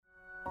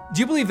Do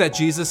you believe that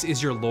Jesus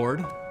is your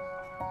Lord?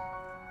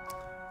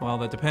 Well,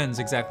 that depends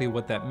exactly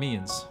what that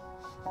means.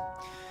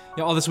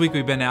 All this week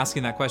we've been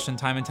asking that question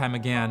time and time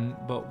again,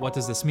 but what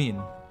does this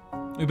mean?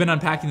 We've been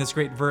unpacking this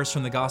great verse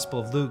from the Gospel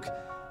of Luke.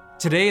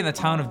 Today in the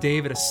town of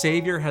David, a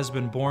Savior has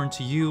been born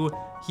to you.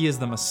 He is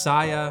the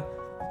Messiah,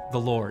 the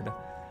Lord.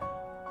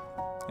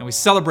 And we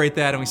celebrate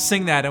that and we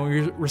sing that and we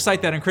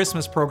recite that in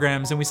Christmas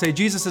programs and we say,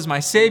 Jesus is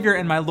my Savior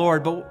and my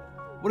Lord,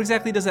 but what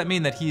exactly does that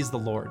mean that He is the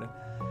Lord?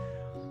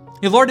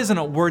 Lord isn't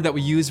a word that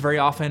we use very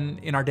often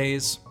in our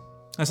days.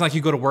 It's like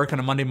you go to work on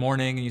a Monday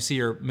morning and you see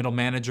your middle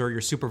manager,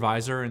 your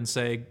supervisor, and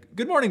say,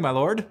 "Good morning, my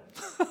Lord."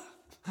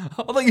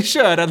 Although you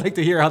should, I'd like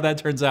to hear how that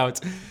turns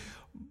out.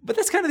 But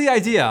that's kind of the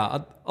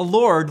idea. A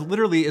Lord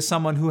literally is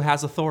someone who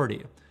has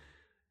authority.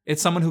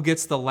 It's someone who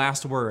gets the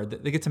last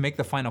word. They get to make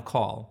the final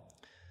call.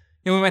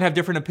 We might have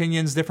different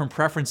opinions, different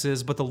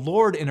preferences, but the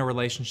Lord in a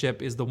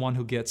relationship is the one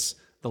who gets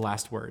the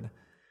last word.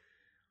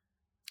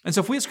 And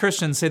so if we as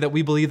Christians say that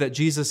we believe that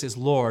Jesus is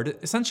Lord,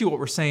 essentially what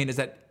we're saying is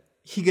that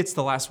He gets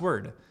the last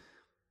word.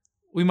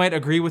 We might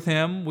agree with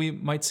Him, we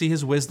might see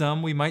His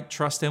wisdom, we might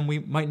trust Him, we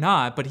might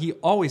not, but He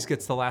always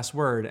gets the last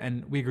word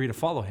and we agree to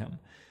follow Him.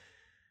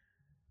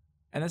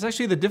 And that's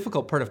actually the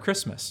difficult part of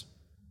Christmas.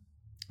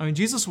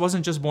 Jesus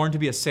wasn't just born to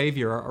be a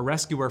Savior, a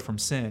rescuer from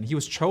sin. He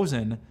was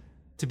chosen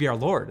to be our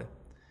Lord.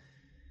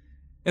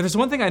 If there's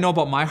one thing I know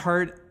about my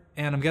heart,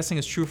 and I'm guessing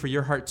it's true for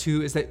your heart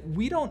too, is that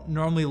we don't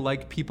normally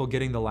like people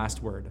getting the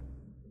last word.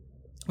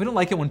 We don't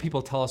like it when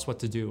people tell us what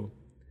to do.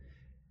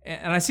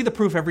 And I see the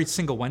proof every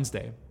single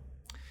Wednesday.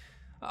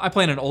 I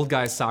play in an old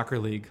guys soccer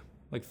league,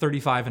 like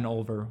 35 and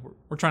over.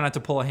 We're trying not to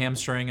pull a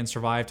hamstring and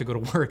survive to go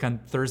to work on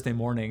Thursday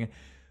morning.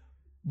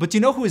 But do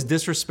you know who is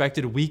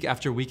disrespected week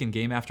after week and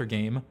game after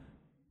game?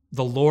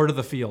 The Lord of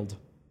the field,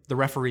 the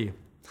referee.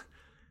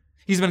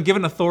 He's been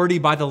given authority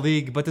by the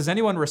league, but does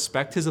anyone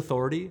respect his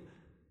authority?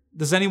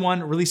 Does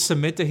anyone really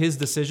submit to his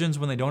decisions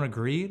when they don't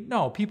agree?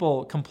 No,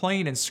 people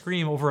complain and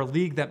scream over a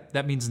league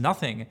that means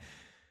nothing,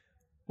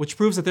 which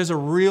proves that there's a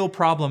real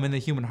problem in the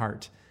human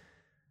heart.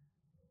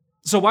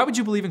 So why would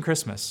you believe in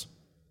Christmas?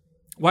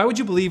 Why would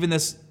you believe in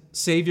this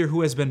Savior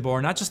who has been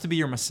born, not just to be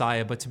your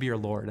Messiah, but to be your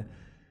Lord?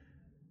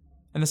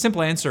 And the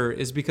simple answer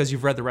is because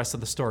you've read the rest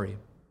of the story.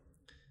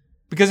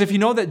 Because if you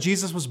know that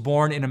Jesus was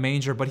born in a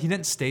manger, but He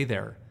didn't stay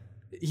there.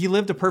 He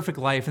lived a perfect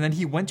life, and then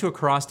He went to a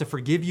cross to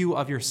forgive you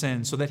of your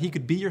sins so that He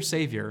could be your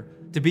Savior,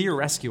 to be your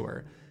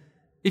rescuer.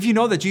 If you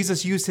know that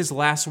Jesus used His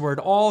last word,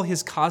 all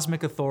His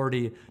cosmic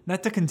authority,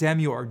 not to condemn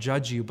you or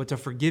judge you, but to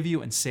forgive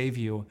you and save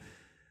you,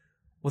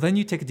 well, then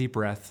you take a deep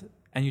breath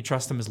and you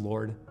trust Him as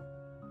Lord.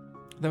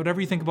 That whatever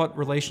you think about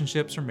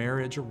relationships or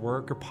marriage or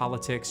work or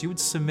politics, you would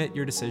submit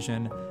your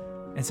decision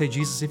and say,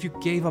 Jesus, if you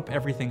gave up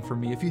everything for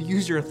me, if you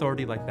use your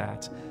authority like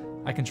that,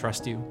 I can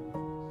trust you.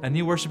 And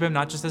you worship Him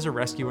not just as a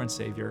rescuer and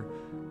Savior,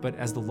 but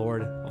as the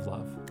Lord of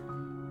love.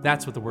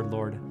 That's what the word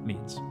Lord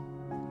means.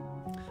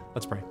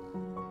 Let's pray.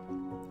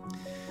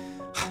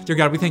 Dear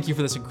God, we thank You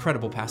for this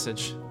incredible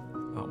passage.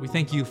 We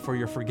thank You for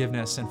Your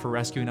forgiveness and for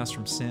rescuing us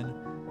from sin.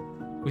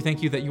 We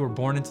thank You that You were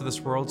born into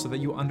this world so that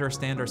You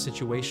understand our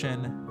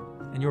situation,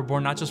 and You were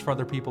born not just for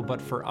other people,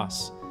 but for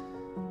us.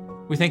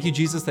 We thank You,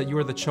 Jesus, that You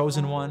are the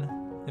chosen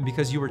one, and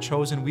because You were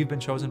chosen, we've been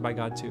chosen by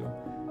God too.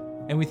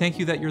 And we thank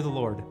You that You're the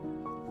Lord.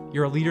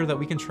 You're a leader that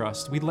we can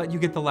trust. We let You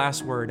get the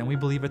last word, and we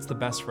believe it's the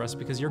best for us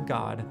because You're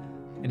God,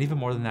 and even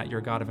more than that, You're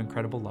a God of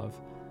incredible love.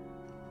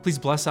 Please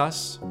bless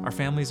us, our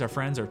families, our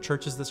friends, our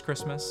churches this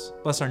Christmas.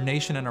 Bless our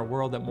nation and our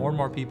world, that more and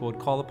more people would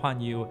call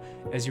upon You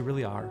as You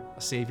really are,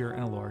 a Savior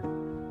and a Lord.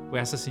 We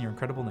ask this in Your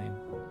incredible name.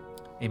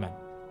 Amen.